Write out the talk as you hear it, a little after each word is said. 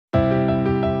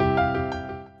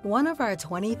One of our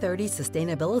 2030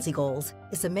 sustainability goals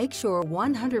is to make sure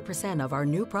 100% of our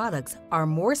new products are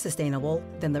more sustainable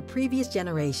than the previous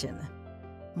generation.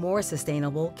 More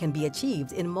sustainable can be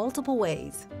achieved in multiple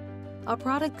ways. A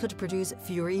product could produce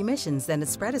fewer emissions than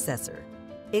its predecessor.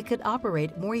 It could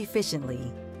operate more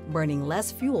efficiently, burning less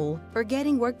fuel or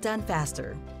getting work done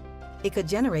faster. It could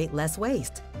generate less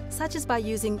waste, such as by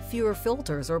using fewer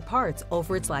filters or parts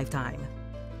over its lifetime.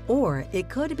 Or it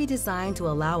could be designed to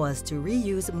allow us to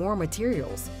reuse more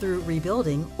materials through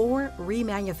rebuilding or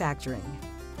remanufacturing.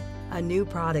 A new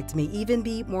product may even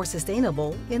be more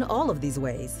sustainable in all of these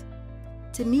ways.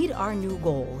 To meet our new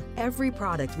goal, every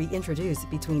product we introduce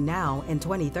between now and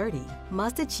 2030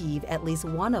 must achieve at least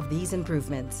one of these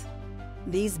improvements.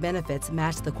 These benefits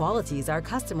match the qualities our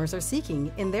customers are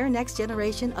seeking in their next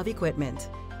generation of equipment.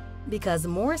 Because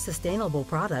more sustainable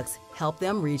products help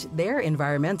them reach their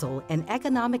environmental and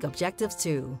economic objectives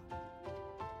too.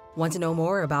 Want to know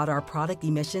more about our product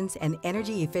emissions and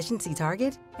energy efficiency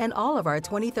target and all of our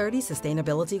 2030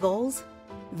 sustainability goals?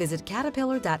 Visit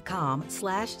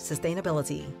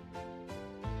caterpillar.com/sustainability.